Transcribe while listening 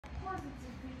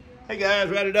Hey guys,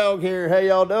 Rowdydawg here. How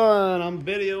y'all doing? I'm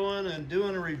videoing and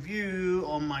doing a review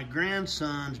on my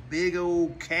grandson's big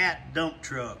old cat dump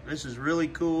truck. This is really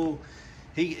cool.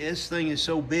 This thing is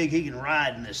so big he can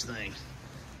ride in this thing.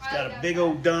 It's got a big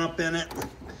old dump in it.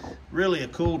 Really a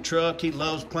cool truck. He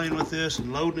loves playing with this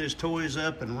and loading his toys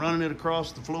up and running it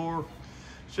across the floor.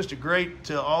 It's just a great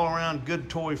all-around good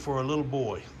toy for a little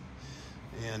boy.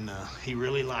 And he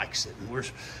really likes it, and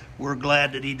we're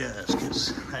glad that he does,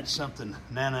 because that's something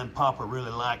Nana and Papa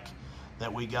really like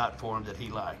that we got for him that he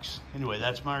likes. Anyway,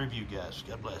 that's my review, guys.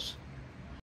 God bless.